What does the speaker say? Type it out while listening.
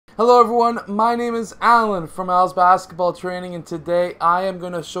Hello everyone, my name is Alan from Al's Basketball Training, and today I am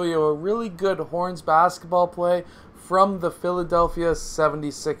going to show you a really good Horns basketball play from the Philadelphia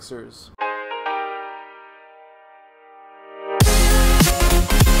 76ers.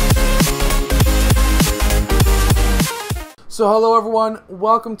 So hello everyone,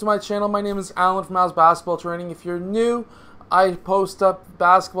 welcome to my channel. My name is Alan from Al's Basketball Training. If you're new, I post up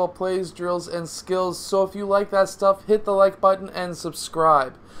basketball plays, drills, and skills, so if you like that stuff, hit the like button and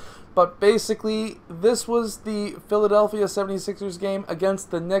subscribe. But basically, this was the Philadelphia 76ers game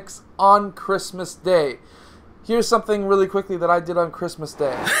against the Knicks on Christmas Day. Here's something really quickly that I did on Christmas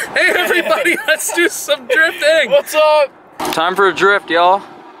Day. Hey everybody, let's do some drifting! What's up? Time for a drift, y'all.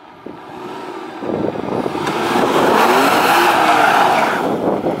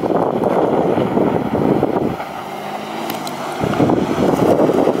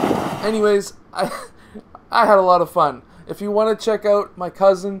 Anyways, I had a lot of fun. If you want to check out my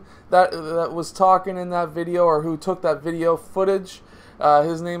cousin that was talking in that video, or who took that video footage,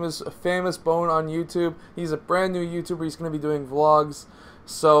 his name is FamousBONE on YouTube. He's a brand new YouTuber. He's going to be doing vlogs.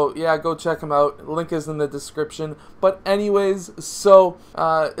 So yeah, go check him out. Link is in the description. But anyways, so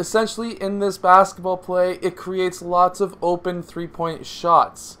essentially in this basketball play, it creates lots of open three-point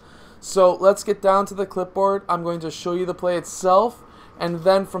shots. So let's get down to the clipboard. I'm going to show you the play itself. And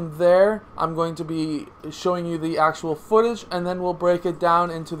then from there, I'm going to be showing you the actual footage, and then we'll break it down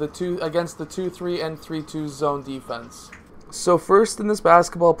into the against the 2-3 and 3-2 zone defense. So first in this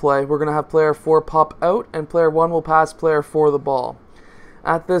basketball play, we're going to have player 4 pop out, and player 1 will pass player 4 the ball.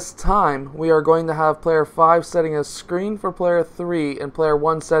 At this time, we are going to have player 5 setting a screen for player 3, and player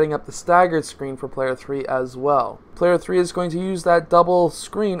 1 setting up the staggered screen for player 3 as well. Player 3 is going to use that double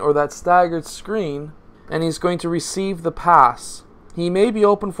screen, or that staggered screen, and he's going to receive the pass. He may be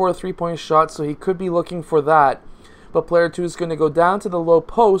open for a three-point shot, so he could be looking for that. But player 2 is going to go down to the low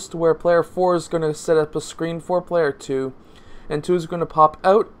post, where player 4 is going to set up a screen for player 2. And 2 is going to pop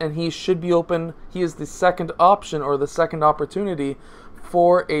out, and he should be open. He is the second option, or the second opportunity,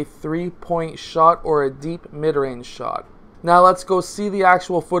 for a three-point shot or a deep mid-range shot. Now let's go see the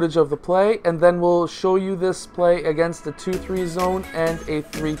actual footage of the play, and then we'll show you this play against the 2-3 zone and a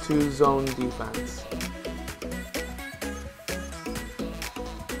 3-2 zone defense.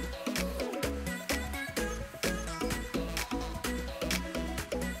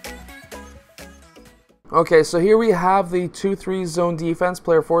 Okay, so here we have the 2-3 zone defense.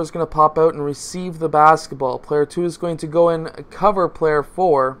 Player 4 is going to pop out and receive the basketball. Player 2 is going to go and cover player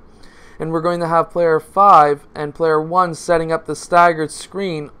 4. And we're going to have player 5 and player 1 setting up the staggered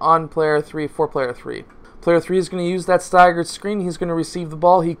screen on player 3 for player 3. Player 3 is going to use that staggered screen. He's going to receive the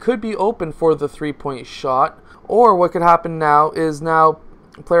ball. He could be open for the three-point shot. Or what could happen now is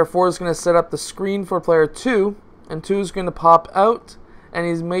player 4 is going to set up the screen for player 2. And 2 is going to pop out. And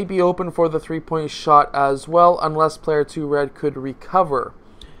he may be open for the three-point shot as well, unless player 2 red could recover.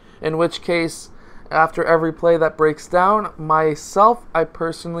 In which case, after every play that breaks down, I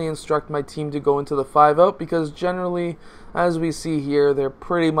personally instruct my team to go into the 5-out, because generally, as we see here, they're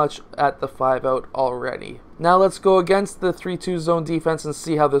pretty much at the 5-out already. Now let's go against the 3-2 zone defense and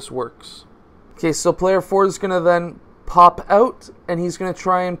see how this works. Okay, so player 4 is going to then pop out, and he's going to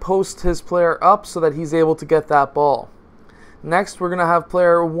try and post his player up so that he's able to get that ball. Next, we're going to have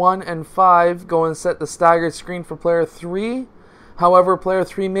player 1 and 5 go and set the staggered screen for player 3. However, player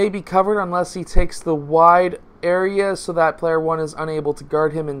 3 may be covered unless he takes the wide area so that player 1 is unable to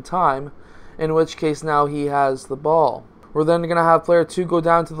guard him in time, in which case now he has the ball. We're then going to have player 2 go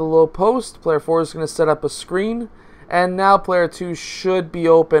down to the low post. Player 4 is going to set up a screen, and now player 2 should be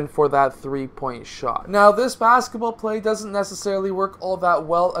open for that three-point shot. Now, this basketball play doesn't necessarily work all that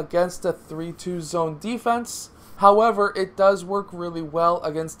well against a 3-2 zone defense. However, it does work really well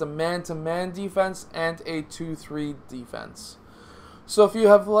against a man-to-man defense and a 2-3 defense. So if you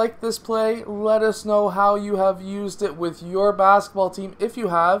have liked this play, let us know how you have used it with your basketball team, if you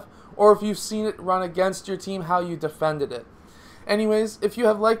have, or if you've seen it run against your team, how you defended it. Anyways, if you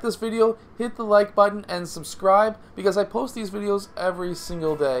have liked this video, hit the like button and subscribe, because I post these videos every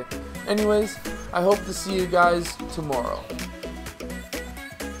single day. Anyways, I hope to see you guys tomorrow.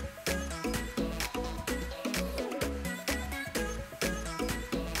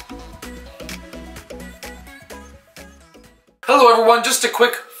 Hello everyone, just a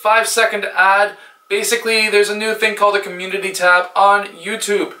quick 5-second ad. Basically, there's a new thing called a community tab on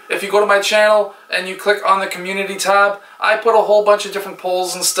YouTube. If you go to my channel and you click on the community tab, I put a whole bunch of different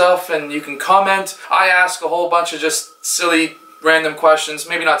polls and stuff, and you can comment. I ask a whole bunch of just silly, random questions.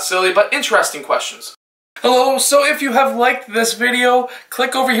 Maybe not silly, but interesting questions. Hello, so if you have liked this video,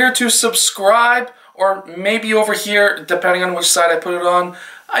 click over here to subscribe, or maybe over here, depending on which side I put it on.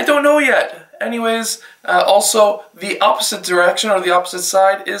 I don't know yet. Anyways, also the opposite direction or the opposite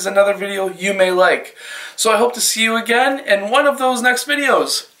side is another video you may like. So I hope to see you again in one of those next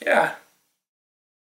videos. Yeah.